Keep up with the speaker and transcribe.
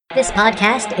This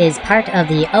podcast is part of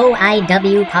the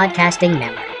OIW Podcasting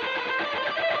Network.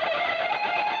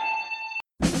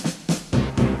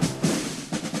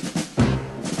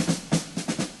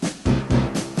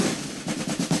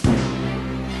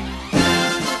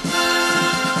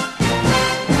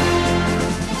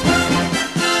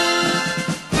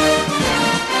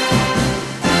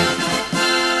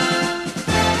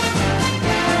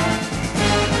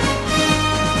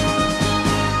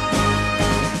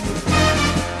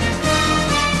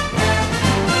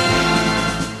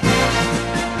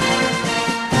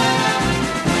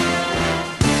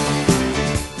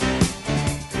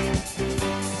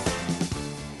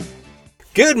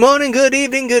 Good morning, good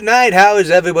evening, good night. How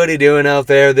is everybody doing out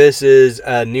there? This is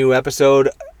a new episode,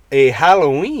 a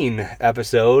Halloween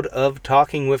episode of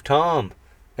Talking with Tom.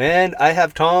 And I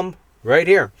have Tom right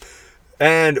here.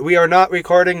 And we are not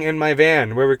recording in my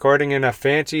van. We're recording in a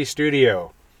fancy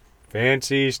studio.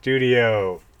 Fancy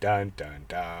studio. Dun, dun,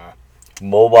 dun.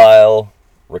 Mobile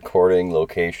recording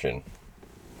location.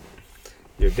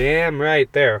 You're damn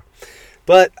right there.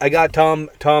 But I got Tom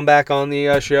back on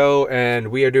the show, and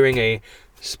we are doing a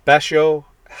special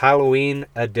Halloween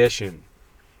edition.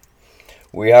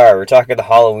 We're talking the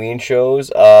Halloween shows.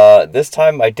 This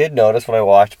time I did notice when I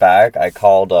watched back, I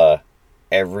called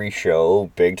every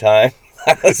show big time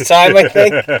last time, I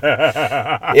think.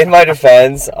 In my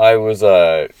defense, I was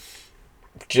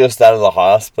just out of the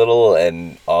hospital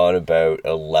and on about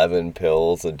 11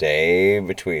 pills a day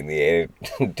between the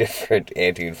different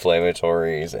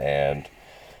anti-inflammatories and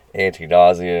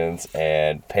anti-nauseants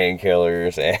and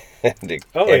painkillers and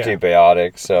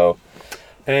antibiotics. So,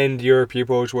 and your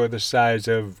pupils were the size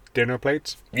of dinner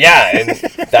plates? Yeah, and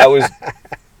that was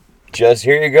just,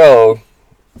 here you go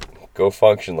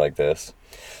function like this.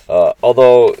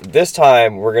 Although this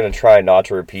time we're going to try not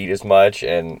to repeat as much,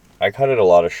 and I cut out a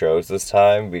lot of shows this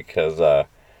time because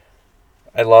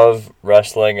I love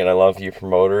wrestling and I love you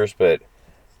promoters, but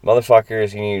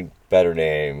motherfuckers, you need better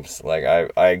names. Like,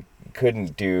 I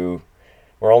couldn't do...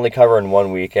 We're only covering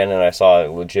one weekend, and I saw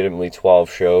legitimately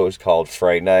 12 shows called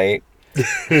Fright Night.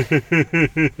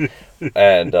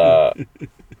 And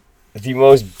the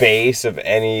most base of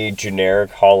any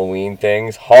generic Halloween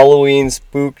things, Halloween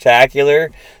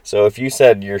Spooktacular. So if you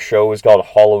said your show was called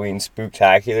Halloween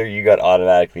Spooktacular, you got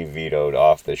automatically vetoed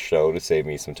off the show to save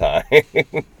me some time.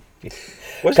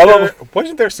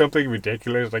 Wasn't there something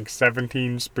ridiculous like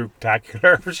 17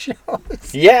 Spooktacular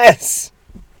shows? Yes!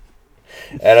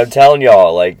 And I'm telling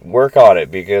y'all, like, work on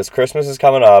it, because Christmas is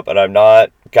coming up, and I'm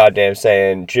not goddamn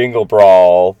saying Jingle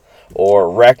Brawl or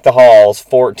Wreck the Halls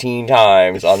 14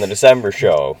 times on the December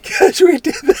show. Because we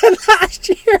did that last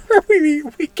year.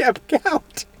 We kept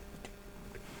count.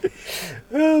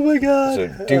 Oh my god.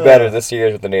 So do better this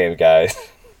year with the names, guys.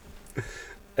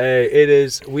 Hey,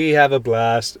 we have a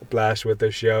blast with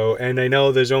the show, and I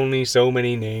know there's only so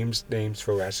many names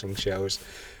for wrestling shows,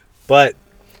 but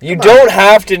you don't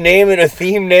have to name it a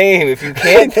theme name if you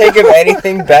can't think of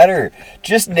anything better.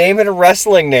 Just name it a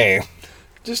wrestling name.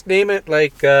 Just name it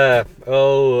like, I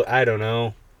don't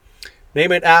know.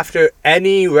 Name it after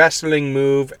any wrestling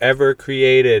move ever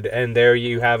created, and there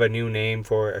you have a new name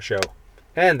for a show.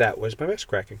 And that was my wrist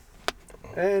cracking.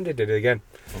 And I did it again.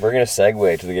 We're going to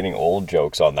segue to getting old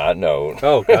jokes on that note.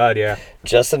 Oh, God, yeah.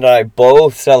 Justin and I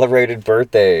both celebrated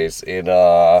birthdays in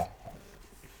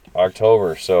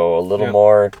October, so a little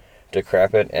more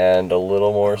decrepit and a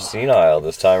little more senile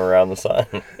this time around the sun.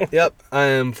 Yep, I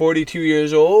am 42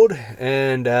 years old,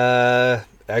 and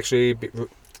actually,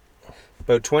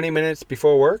 about 20 minutes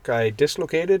before work, I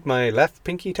dislocated my left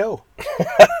pinky toe.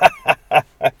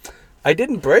 I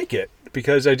didn't break it,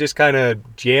 because I just kind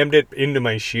of jammed it into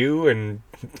my shoe and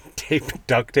taped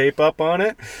duct tape up on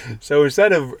it. So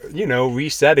instead of,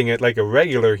 resetting it like a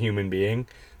regular human being,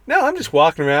 no, I'm just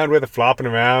walking around with it flopping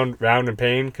around in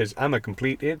pain, because I'm a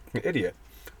complete idiot.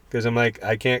 Because I'm like,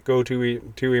 I can't go to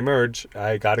emerge.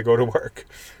 I got to go to work.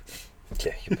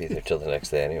 Yeah, you'll be there till the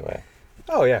next day anyway.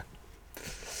 Oh, yeah.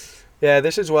 Yeah,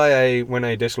 this is why when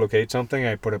I dislocate something,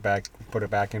 I put it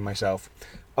back in myself.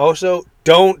 Also,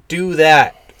 don't do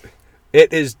that.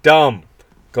 It is dumb.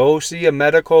 Go see a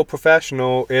medical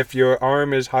professional if your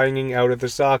arm is hanging out of the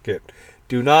socket.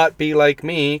 Do not be like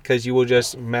me, because you will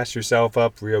just mess yourself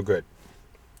up real good.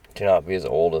 Do not be as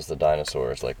old as the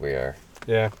dinosaurs like we are.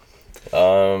 Yeah.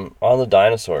 On the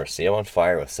dinosaurs, see, I'm on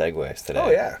fire with segues today.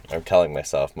 Oh, yeah. I'm telling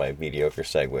myself my mediocre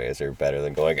segues are better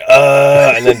than going,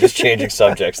 and then just changing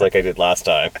subjects like I did last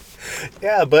time.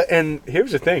 Yeah, and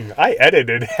here's the thing. I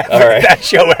edited that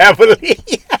show heavily.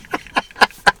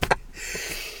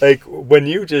 Like when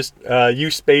you just you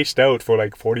spaced out for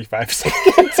like 45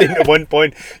 seconds, and at one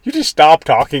point you just stopped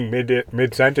talking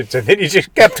mid sentence, and then you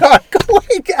just kept on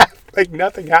going like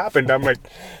nothing happened. I'm like,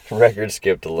 Record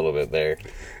skipped a little bit there.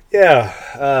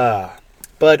 yeah,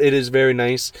 but it is very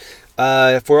nice.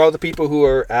 For all the people who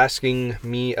are asking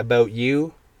me about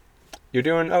you, you're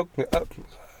doing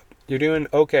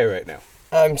okay right now.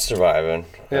 I'm surviving.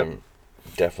 Yep. I'm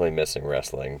definitely missing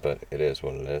wrestling, but it is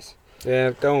what it is.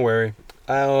 Yeah, don't worry.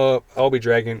 I'll be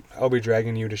dragging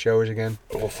you to shows again.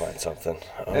 We'll find something.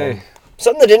 Hey.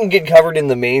 Something that didn't get covered in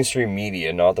the mainstream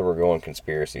media, not that we're going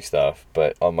conspiracy stuff,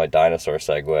 but on my dinosaur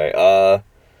segue,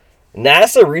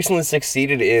 NASA recently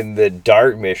succeeded in the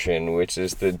DART mission, which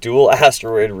is the Dual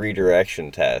Asteroid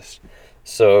Redirection Test.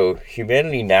 So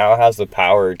humanity now has the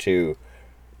power to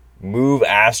move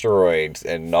asteroids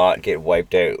and not get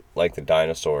wiped out like the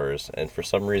dinosaurs, and for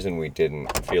some reason we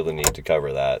didn't feel the need to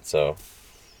cover that, so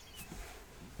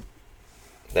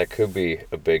that could be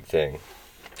a big thing.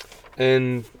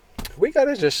 And we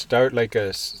gotta just start like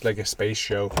a space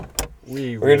show.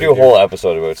 We're We're gonna do a whole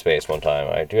episode about space one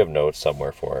time. I do have notes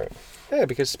somewhere for it. Yeah,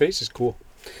 because space is cool.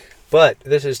 But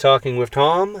this is Talking with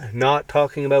Tom, not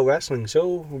talking about wrestling. So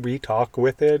we talk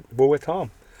with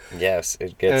Tom. Yes,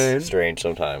 it gets And- strange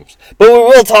sometimes, but we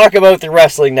will talk about the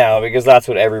wrestling now because that's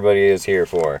what everybody is here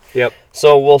for. Yep.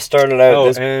 So we'll start it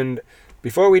out. Oh, and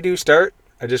before we do start,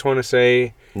 I just want to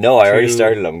say, No, I already to-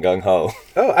 started. I'm gung ho.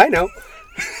 oh, I know.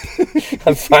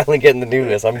 I'm finally getting to do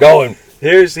this. I'm going.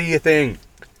 Here's the thing.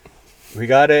 We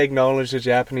gotta acknowledge the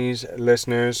Japanese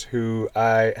listeners who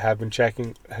have been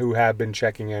checking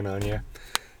in on you.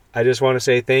 I just want to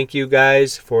say thank you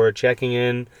guys for checking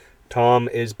in. Tom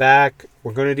is back.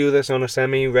 We're gonna do this on a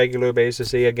semi-regular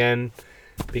basis again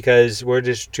because we're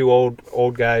just two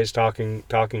old guys talking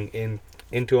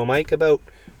into a mic about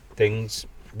things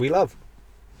we love.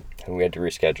 And we had to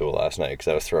reschedule last night because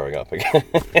I was throwing up again.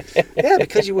 Yeah,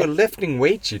 because you were lifting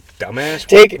weights, you dumbass.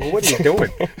 Take it. What are you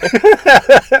doing?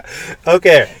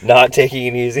 Okay. Not taking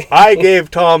it easy. I gave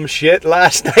Tom shit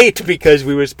last night because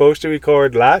we were supposed to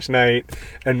record last night,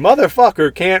 and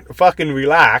motherfucker can't fucking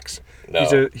relax.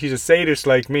 No. He's a sadist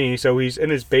like me, so he's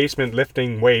in his basement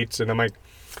lifting weights, and I'm like,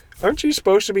 aren't you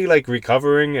supposed to be like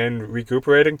recovering and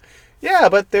recuperating? Yeah,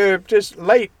 but they're just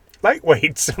light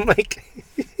weights. I'm like,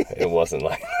 It wasn't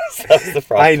like this. That was the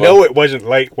problem. I know it wasn't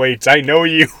light weights. I know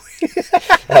you.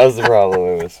 That was the problem.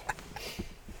 It was.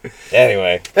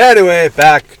 Anyway. Anyway,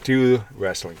 back to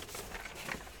wrestling.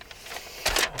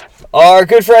 Our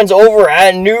good friends over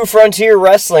at New Frontier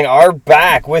Wrestling are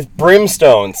back with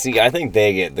Brimstone. See, I think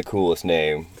they get the coolest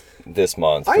name this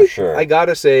month, for sure. I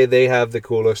gotta say, they have the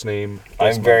coolest name.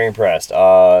 I'm very impressed.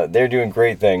 They're doing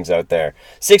great things out there.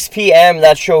 6 p.m.,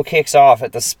 that show kicks off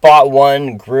at the Spot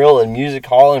 1 Grill and Music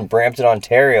Hall in Brampton,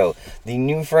 Ontario. The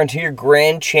New Frontier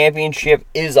Grand Championship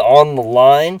is on the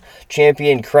line.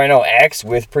 Champion Kreno X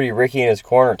with Pretty Ricky in his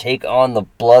corner take on the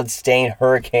Bloodstained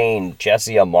Hurricane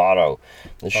Jesse Amato.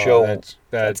 The show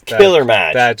that's killer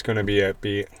match. That's gonna be a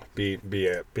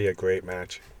great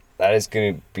match. That is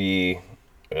gonna be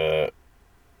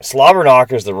slobber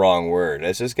knocker is the wrong word.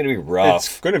 It's just gonna be rough.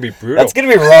 It's gonna be brutal. That's gonna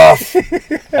be rough.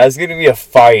 That's gonna be a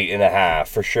fight and a half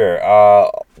for sure.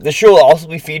 The show will also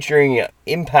be featuring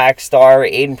Impact star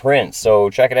Aiden Prince.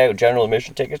 So check it out. General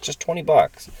admission tickets just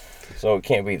 $20. So it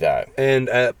can't beat that. And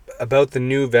about the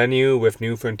new venue with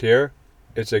New Frontier,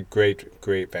 it's a great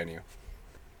venue.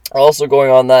 Also going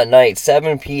on that night,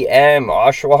 7 p.m.,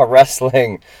 Oshawa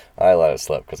Wrestling. I let it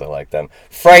slip because I like them.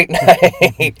 Fright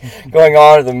Night going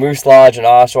on at the Moose Lodge in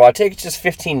Oshawa. Tickets just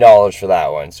 $15 for that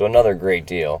one, so another great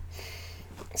deal.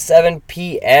 7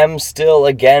 p.m. still,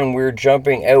 again, we're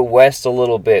jumping out west a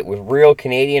little bit with Real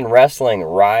Canadian Wrestling,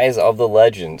 Rise of the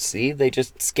Legends. See, they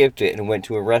just skipped it and went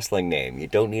to a wrestling name. You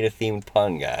don't need a themed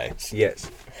pun, guys. Yes.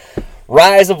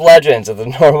 Rise of Legends at the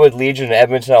Norwood Legion in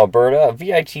Edmonton, Alberta.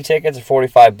 VIT tickets are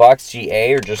 $45.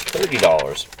 GA are just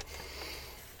 $30.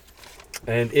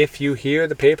 And if you hear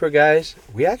the paper, guys,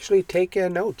 we actually take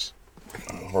notes.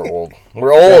 We're old.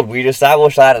 We're old. We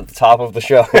established that at the top of the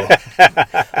show.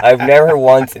 I've never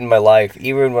once in my life,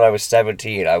 even when I was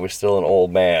 17, I was still an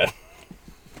old man.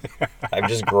 I've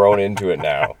just grown into it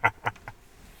now.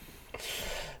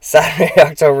 Saturday,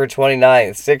 October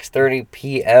 29th, 6:30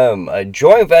 p.m. A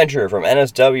joint venture from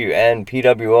NSW and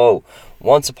PWO.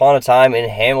 Once Upon a Time in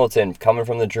Hamilton, coming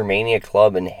from the Germania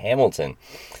Club in Hamilton.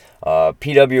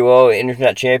 PWO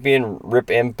Internet Champion Rip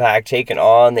Impact taking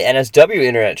on the NSW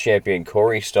Internet Champion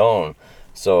Corey Stone.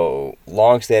 So,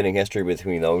 long-standing history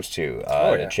between those two.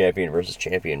 The champion versus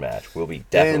champion match will be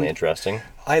definitely interesting.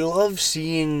 I love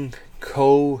seeing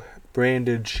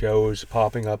branded shows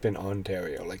popping up in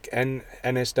Ontario, like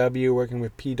NSW working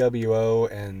with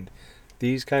PWO and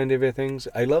these kind of things.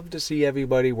 I love to see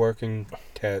everybody working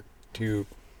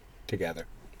together.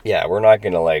 Yeah, we're not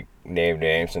going to, like, name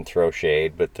names and throw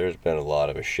shade, but there's been a lot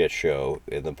of a shit show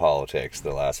in the politics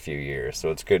the last few years,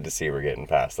 so it's good to see we're getting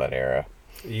past that era.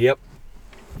 Yep.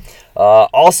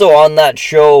 Also on that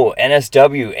show,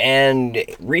 NSW, and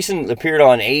recently appeared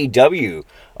on AEW,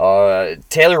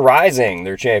 Taylor Rising,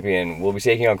 their champion, will be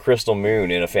taking on Crystal Moon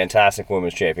in a fantastic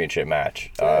women's championship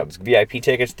match. VIP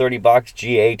tickets $30,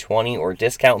 GA $20, or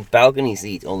discount balcony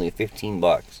seats only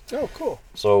 $15. Oh, cool.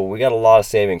 So we got a lot of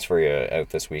savings for you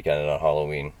out this weekend on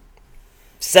Halloween.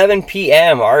 7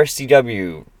 p.m.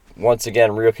 RCW, once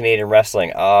again, Real Canadian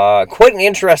Wrestling. Quite an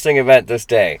interesting event this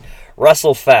day.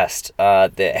 WrestleFest,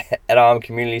 the Edom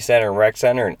Community Center and Rec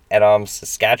Center in Edom,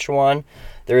 Saskatchewan.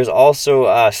 There's also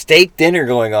a steak dinner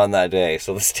going on that day.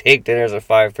 So the steak dinner's at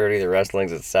 5:30, the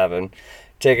wrestling's at 7.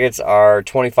 Tickets are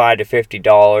 $25 to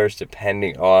 $50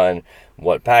 depending on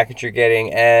what package you're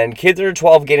getting. And kids under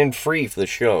 12 get in free for the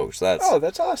show. So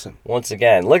that's awesome. Once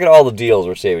again, look at all the deals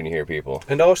we're saving here, people.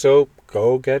 And also,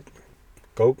 go get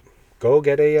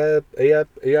a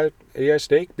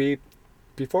steak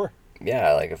before.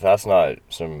 Yeah, like, if that's not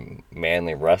some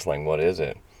manly wrestling, what is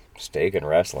it? Steak and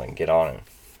wrestling. Get on it.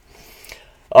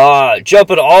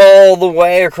 Jumping all the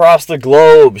way across the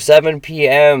globe, 7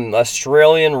 p.m.,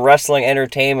 Australian Wrestling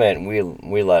Entertainment.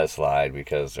 We let it slide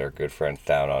because our good friends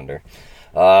down under.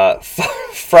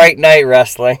 Fright Night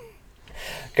Wrestling.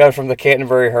 Coming from the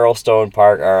Canterbury Hurlstone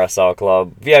Park RSL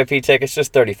Club. VIP tickets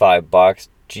just $35.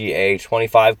 GA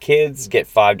 25. Kids get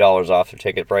 $5 off their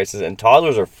ticket prices, and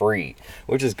toddlers are free,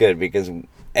 which is good because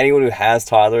anyone who has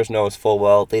toddlers knows full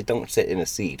well they don't sit in a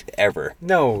seat ever.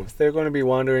 No, they're going to be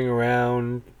wandering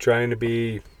around trying to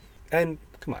be, and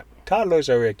come on, toddlers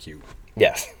are really cute.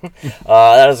 Yes.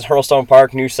 That is Hurlstone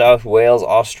Park, New South Wales,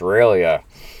 Australia.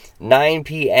 9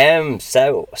 p.m.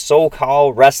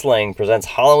 SoCal Wrestling presents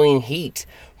Halloween Heat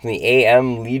from the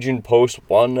AM Legion Post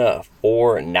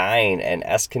 149 in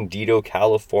Escondido,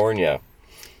 California.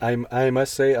 I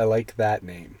must say I like that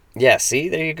name. Yeah, see?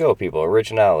 There you go, people.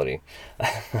 Originality.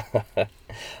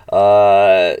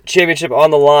 Championship on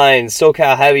the line.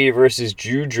 SoCal Heavy versus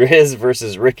Drew Driz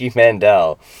versus Ricky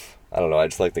Mandel. I don't know. I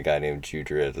just like the guy named Drew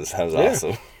Driz. It sounds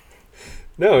awesome.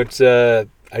 No, it's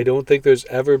I don't think there's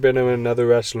ever been another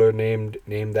wrestler named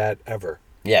that ever.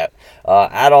 Yeah.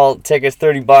 Adult tickets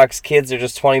 $30. Kids are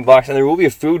just $20, and there will be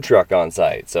a food truck on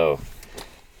site. So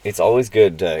it's always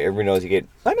good. Everybody knows you get.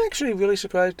 I'm actually really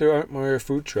surprised there aren't more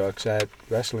food trucks at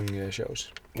wrestling shows.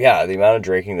 Yeah, the amount of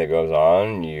drinking that goes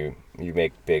on, you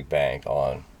make big bank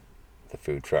on the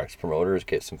food trucks. Promoters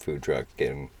get some food trucks, get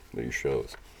them with your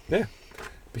shows. Yeah,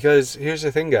 because here's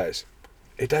the thing, guys.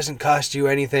 It doesn't cost you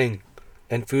anything,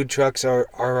 and food trucks are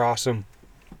awesome.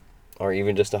 Or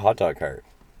even just a hot dog cart.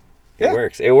 Yeah. It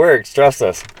works. It works. Trust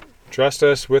us. Trust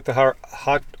us with the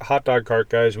hot dog cart,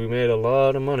 guys. We made a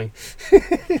lot of money.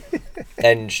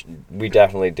 And we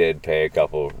definitely did pay a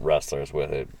couple wrestlers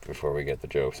with it before we get the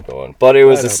jokes going. But it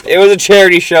was a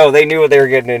charity show. They knew what they were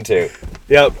getting into.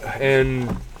 Yep,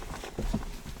 and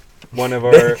one of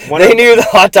our they knew the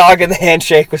hot dog and the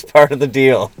handshake was part of the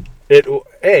deal.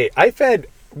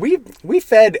 We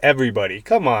fed everybody.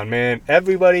 Come on, man.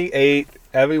 Everybody ate.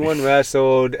 Everyone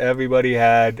wrestled. Everybody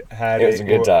had it was a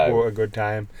good time. A good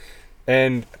time.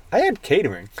 And I had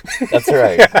catering. That's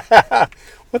right.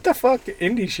 What the fuck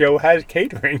indie show has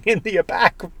catering in the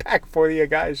pack for the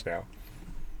guys now?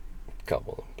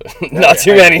 Couple, but not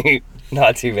too many.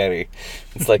 Not too many.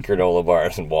 It's like granola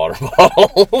bars and water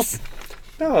bottles.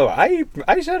 No, I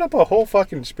set up a whole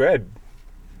fucking spread.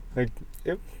 We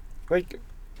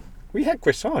had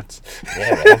croissants.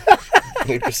 Yeah, man.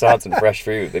 We had croissants and fresh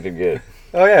fruit. They did good.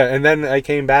 Oh yeah, and then I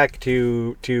came back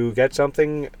to get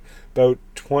something. About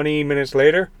 20 minutes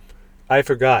later, I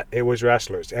forgot it was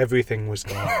wrestlers. Everything was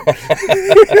gone.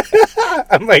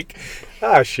 I'm like,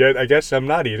 oh shit, I guess I'm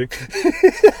not eating.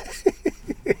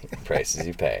 Prices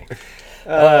you pay.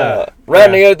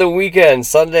 Rounding out the weekend,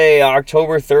 Sunday,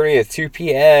 October 30th, 2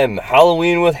 p.m.,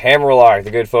 Halloween with Hammerlock.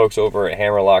 The good folks over at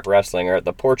Hammerlock Wrestling are at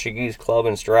the Portuguese Club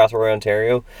in Strathroy,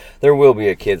 Ontario. There will be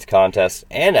a kids contest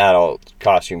and adult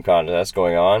costume contest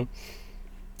going on.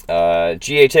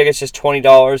 GA tickets just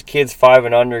 $20. Kids 5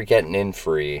 and under getting in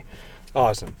free.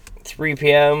 Awesome. 3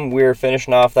 p.m. we're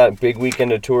finishing off that big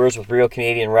weekend of tours with Real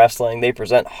Canadian Wrestling. They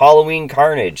present Halloween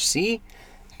Carnage. See?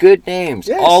 Good names.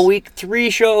 Yes. All week, 3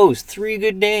 shows. 3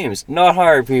 good names. Not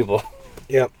hard, people.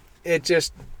 Yep. It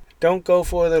just, don't go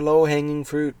for the low-hanging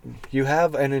fruit. You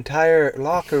have an entire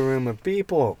locker room of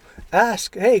people.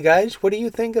 Ask, hey guys, what do you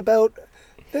think about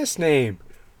this name?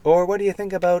 Or what do you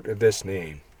think about this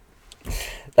name?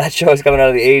 That show is coming out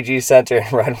of the AG Center in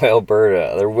Redway,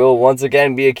 Alberta. There will once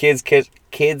again be a kids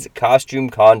costume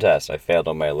contest. I failed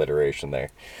on my alliteration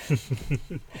there.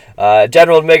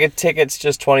 General Mega tickets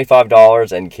just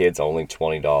 $25 and kids only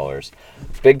 $20.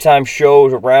 Big time show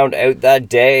to round out that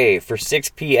day. For 6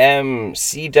 p.m.,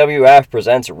 CWF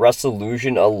presents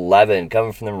Resolution 11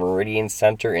 coming from the Meridian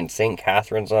Center in St.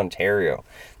 Catharines, Ontario.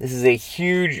 This is a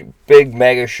huge, big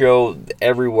mega show.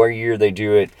 Every year they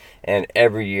do it, and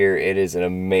every year it is an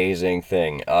amazing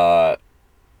thing.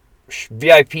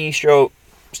 VIP show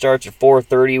starts at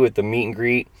 4:30 with the meet and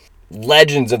greet.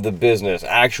 Legends of the business.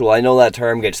 I know that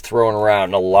term gets thrown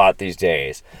around a lot these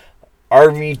days.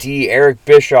 RVD, Eric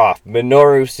Bischoff,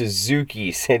 Minoru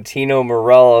Suzuki, Santino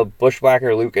Marella,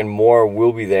 Bushwhacker Luke, and more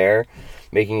will be there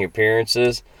making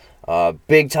appearances.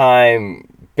 Big time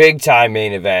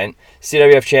main event.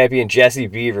 CWF champion Jesse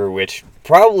Beaver, which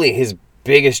probably his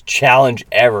biggest challenge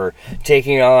ever,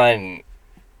 taking on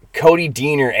Cody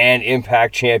Deaner and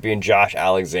Impact champion Josh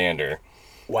Alexander.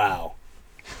 Wow.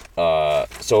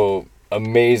 So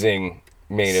amazing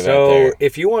main event So there.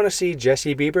 if you want to see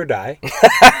Jesse Bieber die,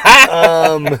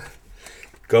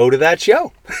 go to that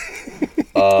show.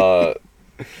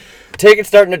 Tickets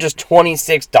starting at just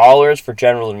 $26 for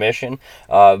general admission.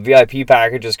 VIP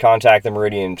packages, contact the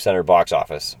Meridian Center box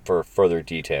office for further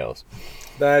details.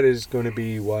 That is going to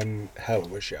be one hell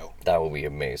of a show. That will be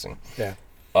amazing. Yeah.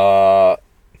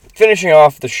 Finishing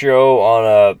off the show on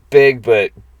a big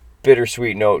but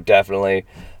bittersweet note, definitely.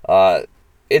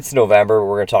 It's November.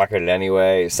 We're going to talk about it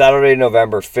anyway. Saturday,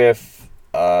 November 5th,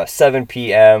 7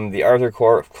 p.m., the Arthur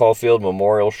Caulfield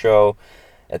Memorial Show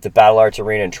at the Battle Arts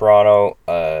Arena in Toronto.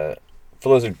 For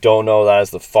those who don't know, that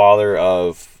is the father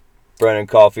of Brendan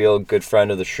Caulfield, good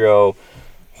friend of the show,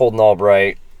 Holden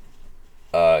Albright.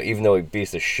 Even though he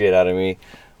beats the shit out of me,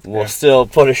 we'll still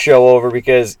put a show over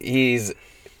because he's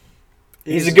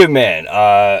a good man.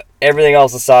 Everything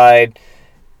else aside,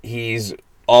 he's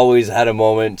always had a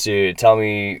moment to tell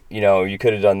me, you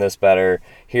could have done this better.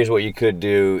 Here's what you could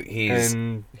do.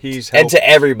 And to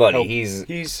everybody,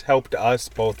 he's helped us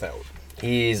both out.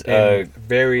 He's in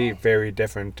very, very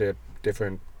different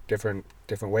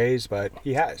ways, but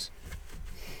he has.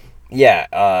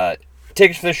 Yeah.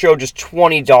 Tickets for the show just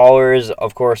 $20.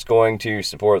 Of course, going to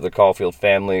support the Caulfield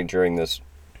family during this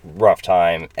rough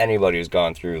time. Anybody who's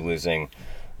gone through losing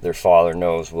their father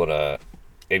knows what a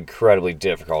incredibly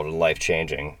difficult and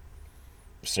life-changing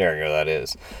scenario that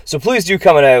is. So please do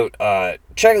come out.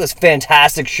 Check out this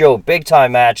fantastic show. Big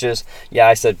time matches. Yeah,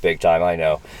 I said big time, I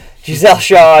know. Giselle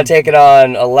Shaw taking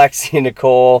on Alexia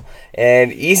Nicole,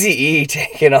 and Eazy-E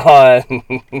taking on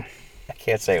I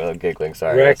can't say it without giggling,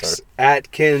 sorry. Rex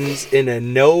Atkins in a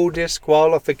no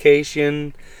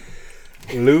disqualification.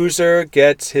 Loser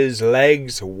gets his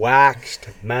legs waxed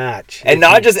match. And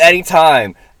not just any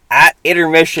time. At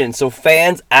intermission, so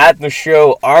fans at the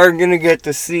show are going to get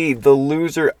to see the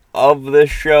loser of the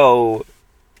show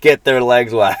get their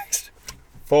legs waxed.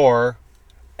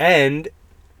 And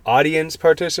audience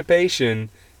participation,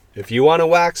 if you want to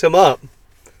wax them up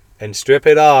and strip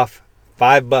it off,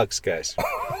 $5, guys.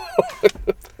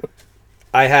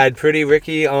 I had Pretty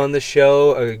Ricky on the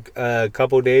show a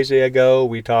couple days ago.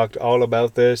 We talked all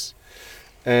about this.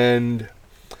 And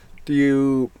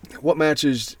what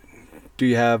matches do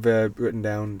you have written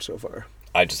down so far?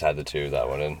 I just had the two that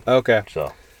went in. Okay.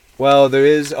 So, well, there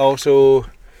is also.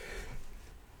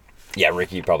 Yeah,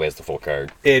 Ricky probably has the full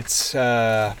card. It's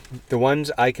the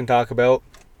ones I can talk about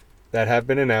that have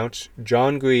been announced.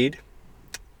 John Greed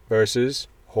versus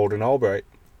Holden Albright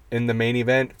in the main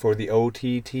event for the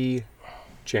OTT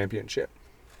Championship.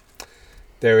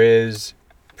 There is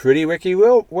Pretty Ricky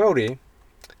Weldy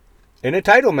in a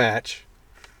title match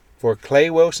for Clay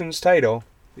Wilson's title,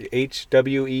 the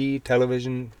HWE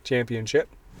Television Championship.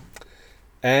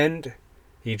 And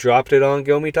he dropped it on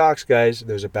Gilmy Talks, guys.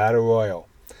 There's a Battle Royal.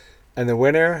 And the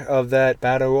winner of that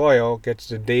Battle Royal gets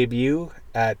to debut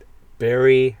at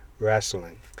Barry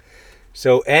Wrestling.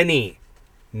 So any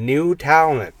new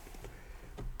talent,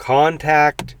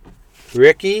 contact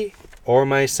Ricky or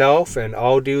myself and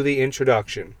I'll do the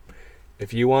introduction.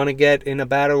 If you want to get in a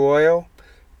Battle Royal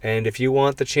and if you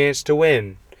want the chance to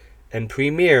win and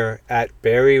premiere at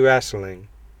Barry Wrestling,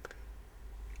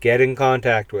 get in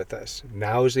contact with us.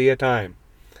 Now's the time.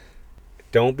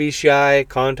 Don't be shy.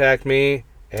 Contact me.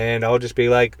 And I'll just be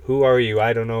like, who are you?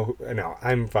 I don't know. No,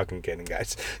 I'm fucking kidding,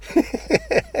 guys.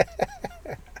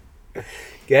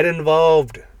 Get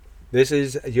involved. This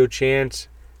is your chance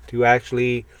to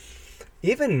actually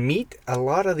even meet a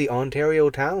lot of the Ontario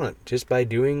talent just by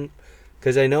doing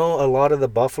Because I know a lot of the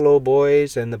Buffalo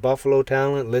boys and the Buffalo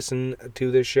talent listen to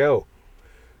this show.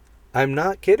 I'm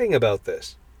not kidding about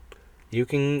this. You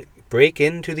can break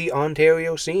into the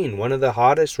Ontario scene, one of the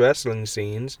hottest wrestling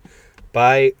scenes,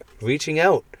 by reaching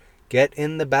out. Get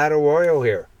in the battle royal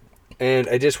here. And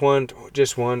I just want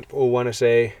to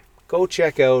say, go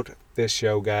check out this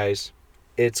show, guys.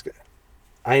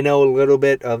 I know a little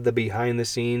bit of the behind the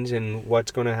scenes and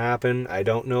what's going to happen. I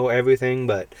don't know everything,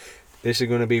 but this is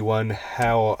going to be one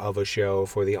hell of a show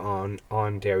for the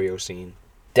Ontario scene.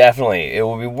 Definitely. It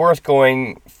will be worth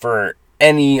going for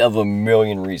any of a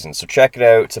million reasons. So check it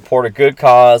out. Support a good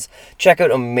cause. Check out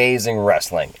amazing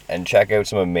wrestling. And check out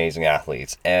some amazing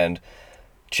athletes. And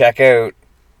check out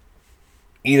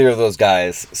either of those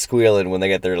guys squealing when they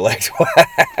get their legs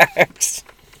waxed.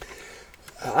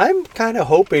 I'm kind of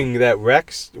hoping that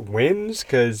Rex wins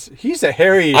because he's a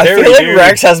hairy I feel like dude.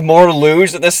 Rex has more to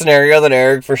lose in this scenario than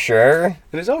Eric for sure.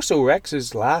 And it's also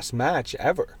Rex's last match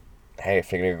ever. Hey,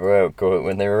 if you're going to go out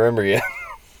when they remember you.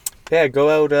 Yeah,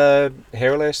 go out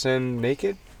hairless and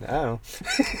naked. I don't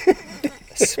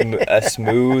know. A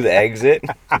smooth exit.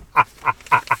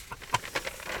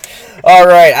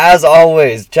 Alright, as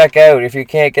always, check out, if you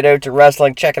can't get out to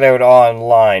wrestling, check it out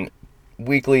online.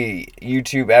 Weekly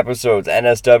YouTube episodes,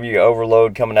 NSW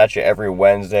Overload coming at you every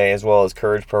Wednesday, as well as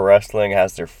Courage Pro Wrestling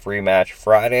has their free match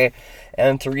Friday,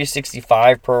 and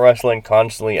 365 Pro Wrestling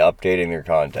constantly updating their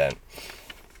content.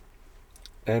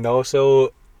 And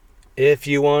also, if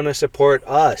you want to support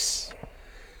us,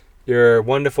 your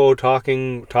wonderful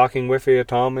talking with your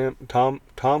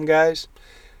Tom guys,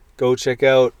 go check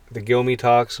out the Gilmy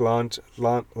Talks launch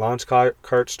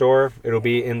cart store. It'll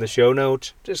be in the show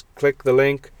notes. Just click the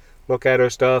link. Look at our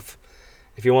stuff.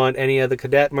 If you want any of the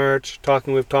Cadet merch,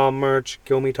 Talking with Tom merch,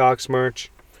 Gilmy Talks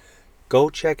merch, go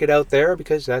check it out there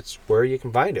because that's where you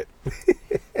can find it.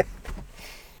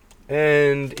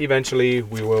 And eventually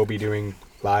we will be doing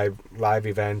live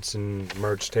events and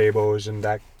merch tables and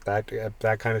that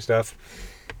kind of stuff.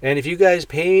 And if you guys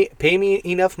pay me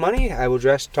enough money, I will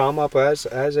dress Tom up as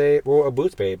a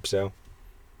booth babe. So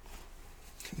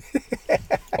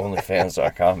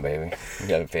OnlyFans.com, baby. You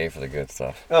gotta pay for the good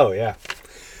stuff. oh yeah.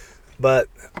 But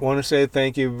I want to say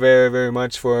thank you very, very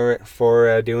much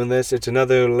for doing this. It's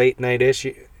another late night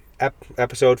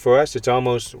episode for us. It's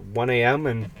almost 1 a.m.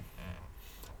 and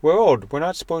we're old. We're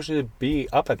not supposed to be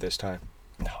up at this time.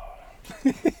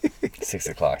 6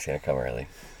 o'clock's gonna come early.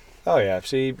 Oh yeah.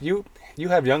 See, you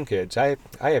have young kids. I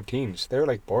have teens. They're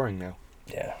like boring now.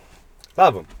 Yeah.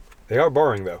 Love them. They are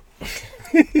boring though.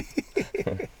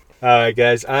 Alright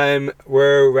guys,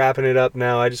 we're wrapping it up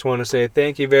now. I just want to say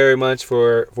thank you very much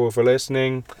for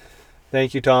listening.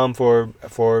 Thank you, Tom, for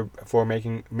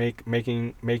making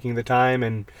the time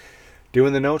and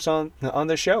doing the notes on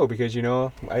the show because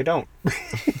I don't.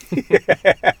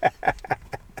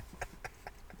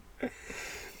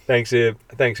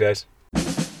 Thanks guys.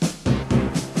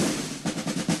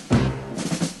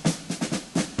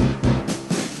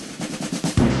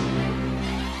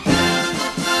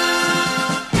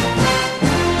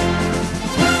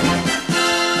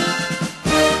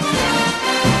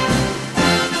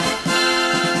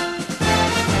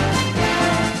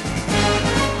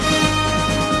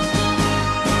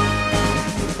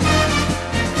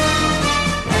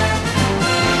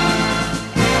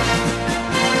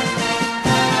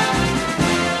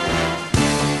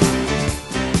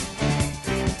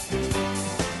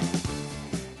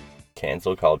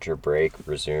 Cancel culture break,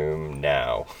 resume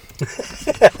now.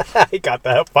 I got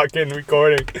that fucking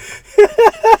recording.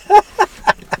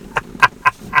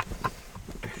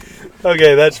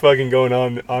 Okay, that's fucking going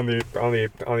on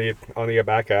the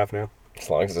back half now. As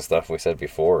long as the stuff we said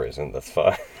before isn't, that's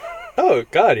fine. Oh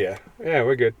god, yeah,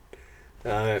 we're good.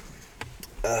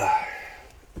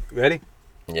 Ready?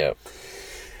 Yep.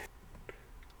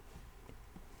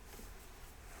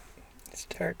 It's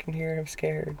dark in here, I'm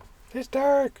scared. It's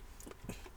dark.